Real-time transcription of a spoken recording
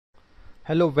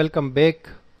Hello, welcome back.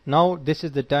 Now this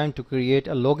is the time to create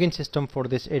a login system for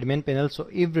this admin panel, so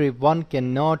everyone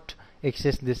cannot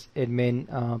access this admin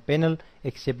panel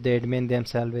except the admin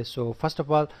themselves. So first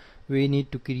of all, we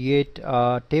need to create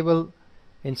a table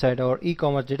inside our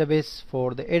e-commerce database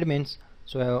for the admins,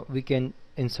 so we can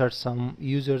insert some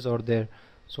users over there.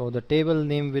 So the table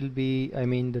name will be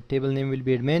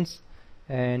admins,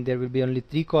 and there will be only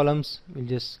 3 columns. We'll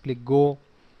just click go,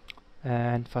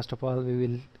 and first of all we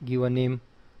will give a name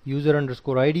user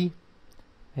underscore ID,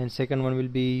 and second one will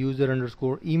be user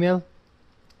underscore email,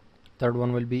 third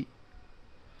one will be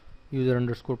user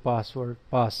underscore password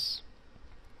pass.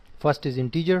 First is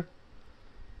integer,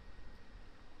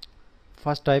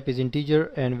 first type is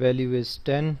integer and value is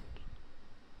 10.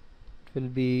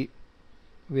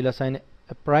 We'll assign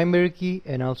a primary key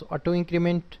and also auto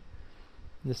increment.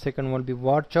 The second one will be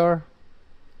varchar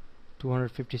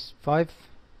 255.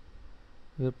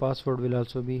 Your password will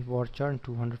also be varchar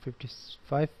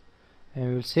 255, and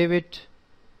we will save it.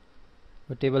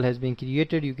 The table has been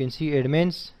created. You can see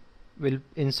admins will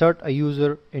insert a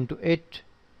user into it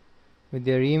with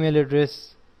their email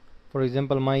address. For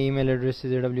example, my email address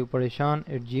is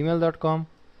awpareshan@gmail.com,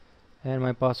 and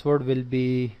my password will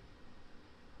be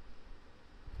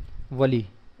Wali,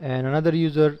 and another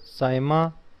user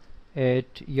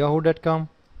Saima@yahoo.com,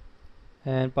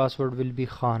 and password will be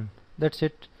Khan. That's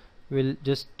it. We'll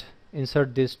just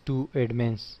insert these 2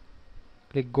 admins.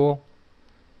 Click go.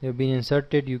 They've been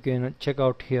inserted. You can check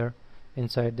out here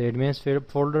inside the admins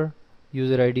folder.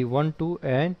 User ID 1, 2,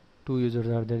 and 2 users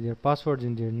are there. Their passwords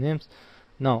and their names.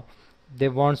 Now they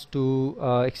wants to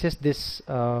access this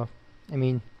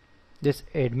this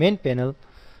admin panel.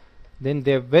 Then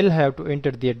they will have to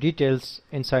enter their details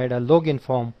inside a login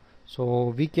form. So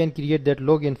we can create that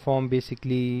login form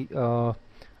basically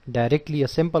directly, a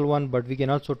simple one, but we can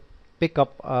also pick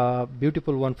up a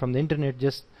beautiful one from the internet.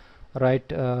 Just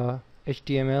write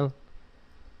HTML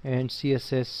and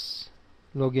CSS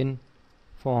login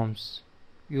forms.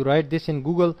 You write this in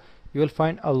Google, you will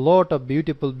find a lot of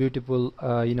beautiful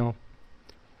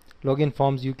login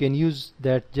forms. You can use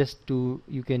that just to,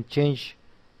 you can change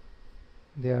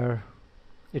their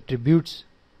attributes,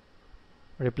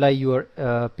 reply your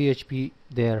PHP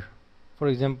there. For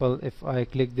example, if I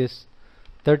click this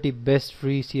 30 best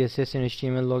free CSS and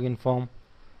HTML login form,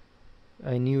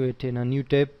 I knew it in a new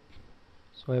tab,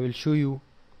 so I will show you.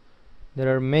 There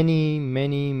are many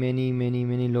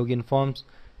login forms.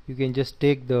 You can just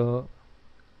take the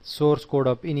source code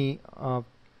of any of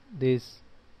these.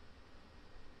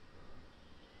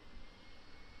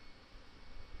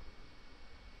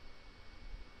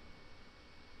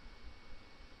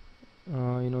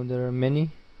 There are many.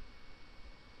 You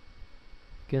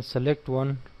can select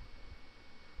one.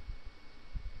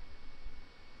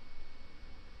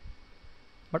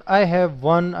 But I have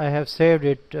one, I have saved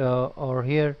it over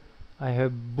here. I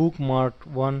have bookmarked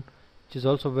one, which is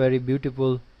also very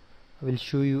beautiful. I will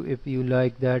show you if you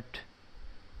like that.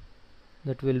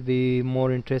 That will be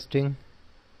more interesting.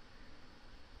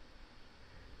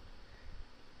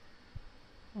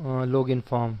 Login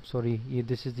form, sorry,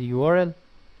 this is the URL.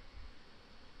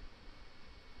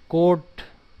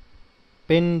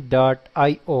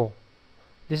 codepin.io.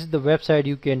 This is the website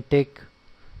you can take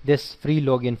this free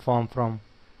login form from.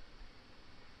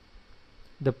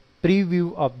 The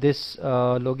preview of this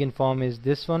login form is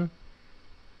this one.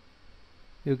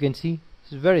 You can see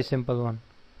it's a very simple one,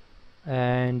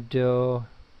 and here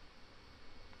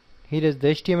is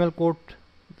the HTML code.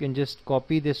 You can just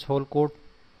copy this whole code,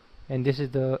 and this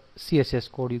is the CSS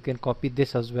code. You can copy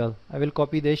this as well. I will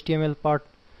copy the HTML part,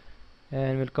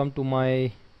 and we'll come to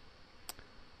my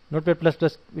Notepad++.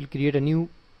 Will create a new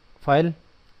file,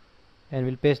 and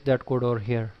we'll paste that code over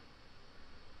here.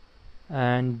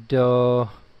 And you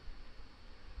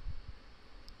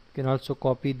can also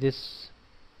copy this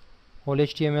whole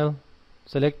HTML,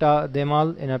 select them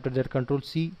all, and after that Control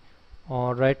C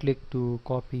or right click to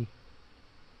copy.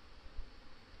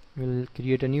 We'll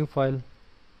create a new file,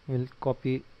 we'll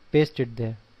copy paste it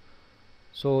there.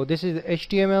 So this is the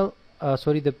HTML,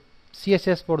 the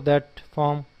CSS for that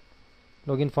form,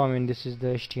 login form, and this is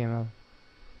the HTML.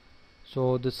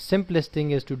 So the simplest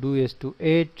thing is to do is to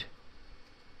add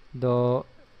the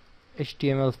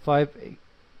HTML5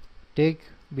 tag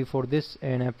before this,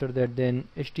 and after that then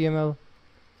HTML,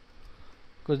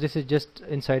 because this is just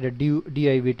inside a div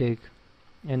tag,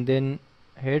 and then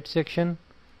head section,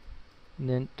 and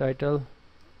then title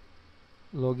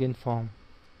login form,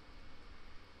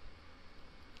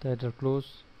 title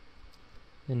close,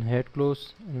 then head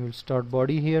close, and we'll start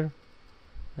body here,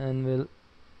 and we'll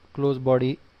close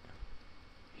body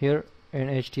here, and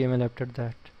HTML after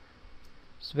that.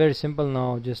 It's very simple.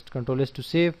 Now just Ctrl S to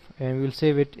save, and we'll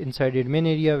save it inside admin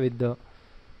area with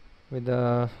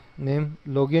the name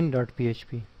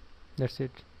login.php. That's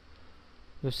it.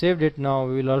 We've saved it. Now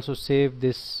we will also save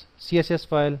this CSS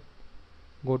file.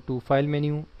 Go to file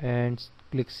menu and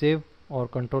click save or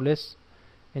Ctrl S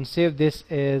and save this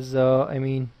as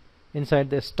inside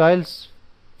the styles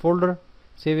folder.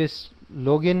 Save as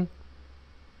login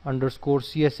underscore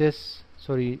CSS,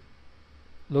 sorry,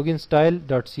 login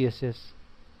style.css,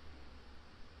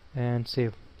 and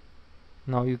save.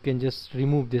 Now you can just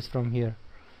remove this from here.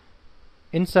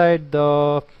 Inside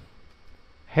the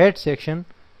head section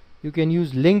you can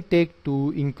use link tag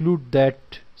to include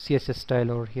that CSS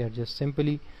style over here. Just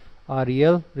simply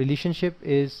rel relationship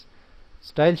is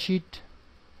style sheet,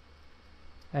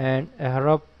 and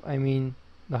href,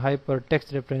 the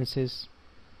hypertext reference is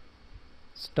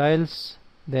styles,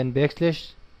 then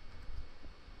backslash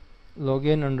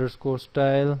login underscore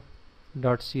style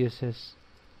dot css,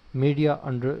 media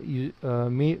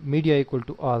media equal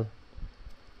to all.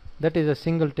 That is a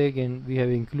single tag, and we have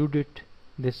included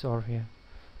this over here.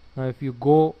 Now if you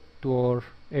go to our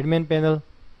admin panel,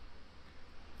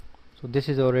 so this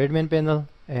is our admin panel,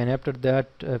 and after that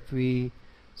if we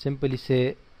simply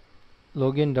say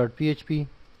login.php,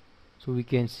 so we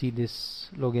can see this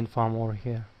login form over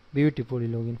here, beautifully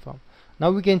login form.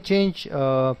 Now we can change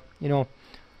the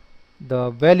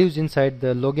values inside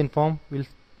the login form. We'll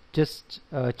just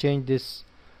change this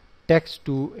text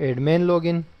to admin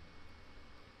login,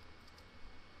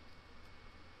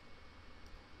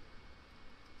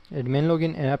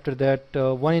 and after that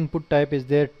one input type is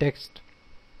there, text,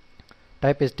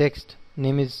 type is text,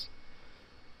 name is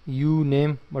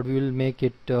name, but we will make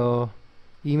it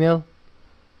email,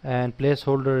 and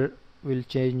placeholder will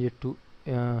change it to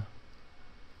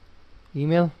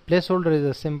email. Placeholder is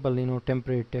a simple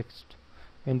temporary text,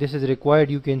 and this is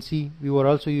required. You can see we were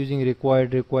also using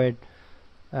required,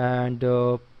 and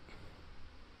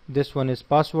this one is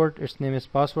password, its name is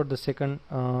password, the second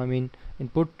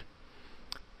input,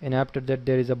 and after that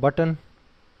there is a button,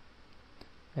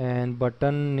 and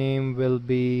button name will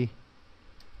be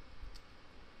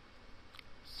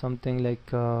something like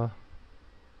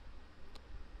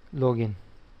login.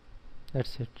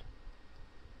 That's it.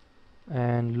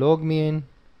 And log me in,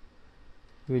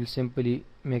 we'll simply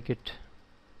make it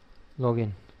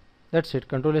login. That's it.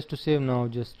 Ctrl S to save. Now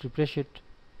just refresh it.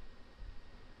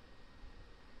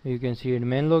 You can see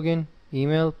admin login,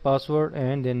 email, password,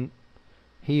 and then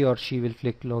he or she will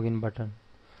click login button.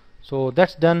 So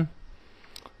that's done.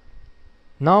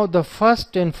 Now the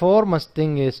first and foremost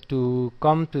thing is to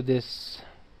come to this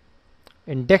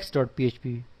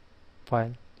index.php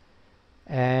file,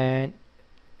 and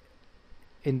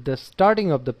in the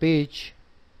starting of the page,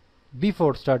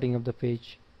 before starting of the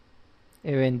page,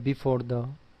 even before the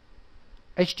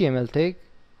HTML tag,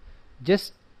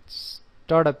 just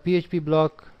start a PHP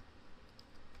block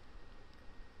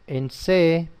and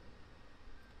say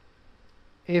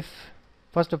if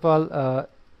first of all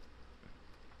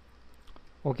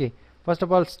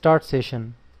start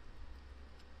session,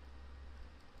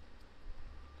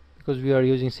 because we are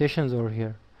using sessions over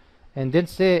here, and then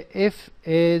say if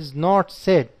is not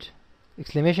set,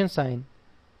 exclamation sign,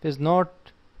 is not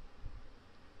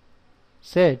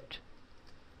set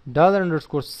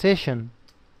 $_session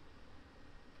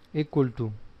equal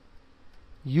to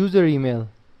user email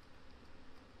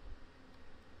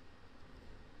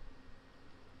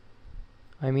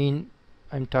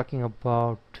I'm talking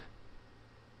about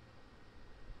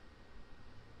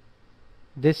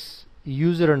this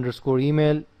user underscore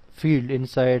email field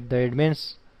inside the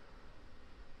admins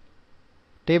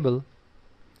table.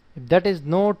 If that is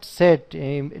not set,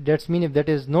 that's mean if that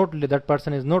is not, that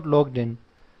person is not logged in,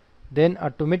 then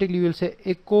automatically you will say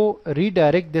echo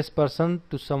redirect this person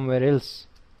to somewhere else.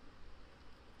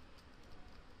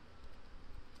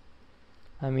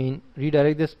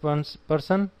 Redirect this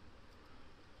person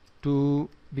to,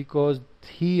 because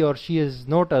he or she is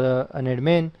not an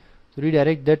admin, so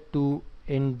redirect that to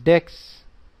index.php.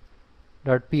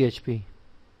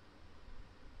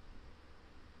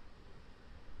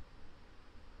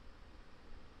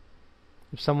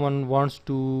 If someone wants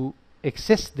to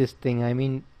access this thing,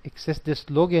 access this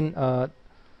login,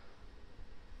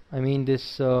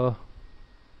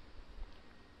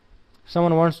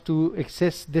 someone wants to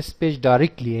access this page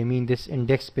directly, this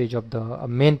index page of the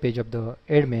main page of the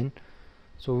admin,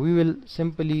 so we will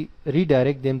simply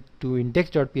redirect them to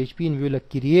index.php, and we will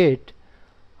create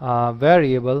a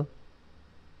variable,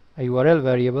 a URL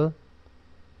variable,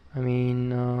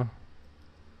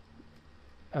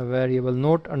 a variable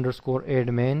note underscore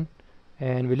admin,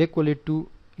 and we'll equal it to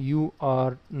you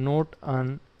are not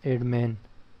an admin.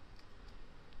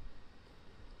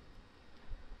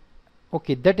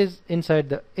 Okay, that is inside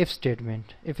the if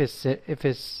statement. If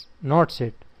it's not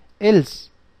set, else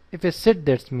if it's set,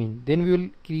 that's mean then we'll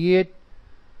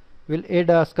add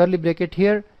a curly bracket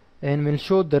here and we'll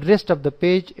show the rest of the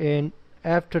page, and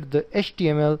after the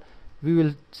HTML we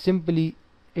will simply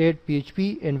add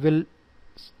PHP and we'll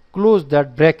close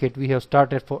that bracket we have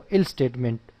started for else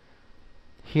statement.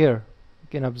 Here you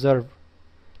can observe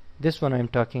this one I'm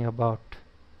talking about.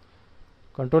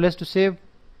 Control S to save.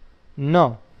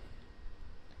 Now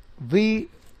we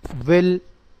will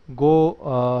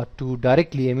go to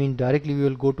directly we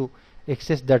will go to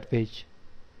access that page.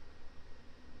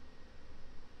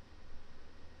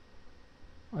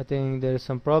 I think there is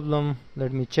some problem.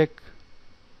 Let me check.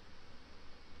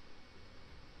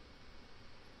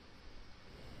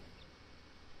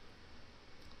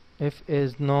 If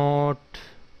is not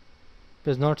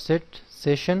set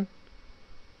session,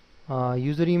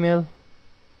 user email,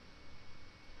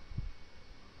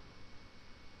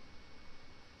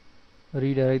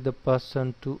 redirect the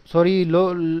person to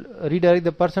redirect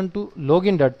the person to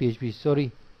login.php.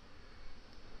 Sorry,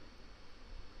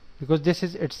 because this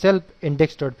is itself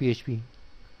index.php.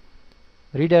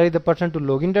 Redirect the person to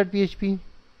login.php,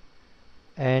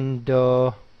 and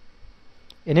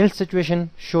in else situation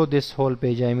show this whole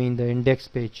page, the index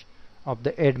page of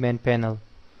the admin panel.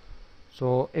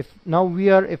 So if we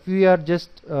are just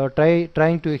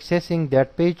trying to accessing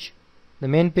that page, the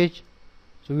main page,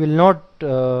 so we will not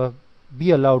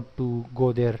be allowed to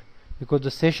go there because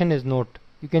the session is not,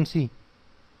 you can see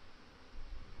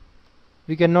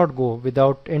we cannot go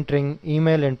without entering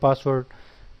email and password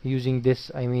using this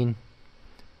admin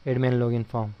login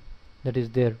form that is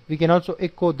there. We can also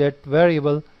echo that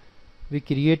variable we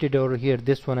created over here,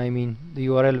 this one, the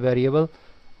URL variable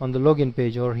on the login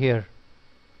page over here.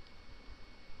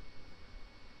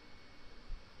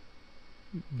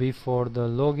 Before the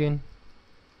login,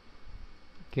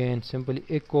 can simply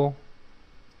echo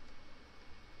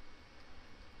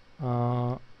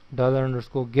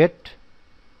 $_get,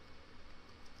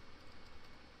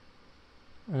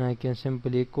 and I can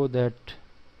simply echo that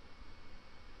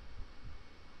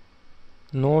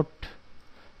note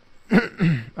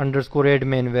underscore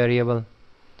admin variable,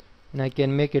 and I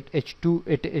can make it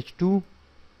h2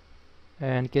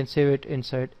 and can save it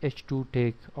inside h2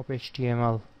 tag of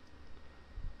HTML.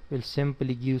 We'll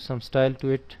simply give some style to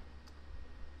it.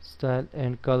 Style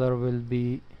and color will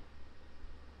be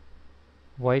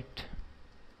white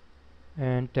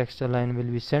and text align will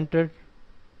be centered.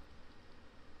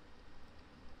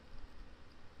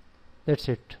 That's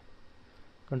it.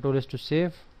 Control S to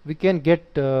save. We can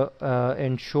get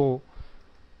and show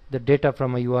the data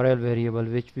from a URL variable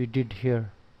which we did here,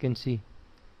 you can see.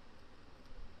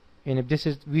 And if this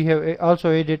is, we have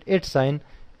also added @.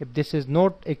 If this is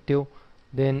not active,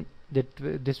 then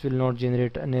this will not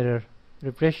generate an error.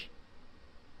 Refresh.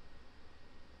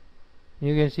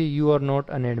 You can see you are not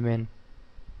an admin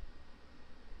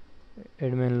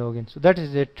login. So that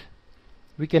is it.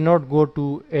 We cannot go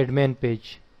to admin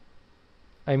page,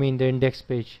 the index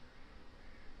page.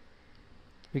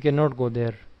 We cannot go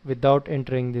there without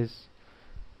entering this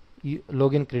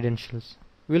login credentials.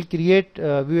 We will create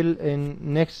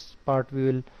in next part we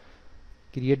will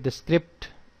create the script.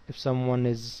 If someone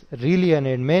is really an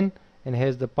admin and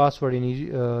has the password in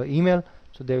email,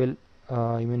 so they will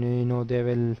they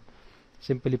will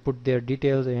simply put their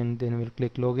details and then will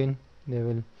click login. They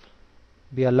will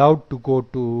be allowed to go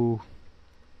to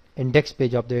index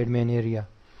page of the admin area.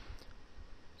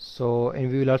 So,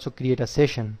 and we will also create a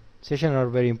session. Sessions are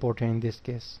very important in this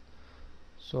case.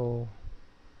 So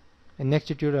in next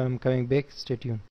tutorial I'm coming back. Stay tuned.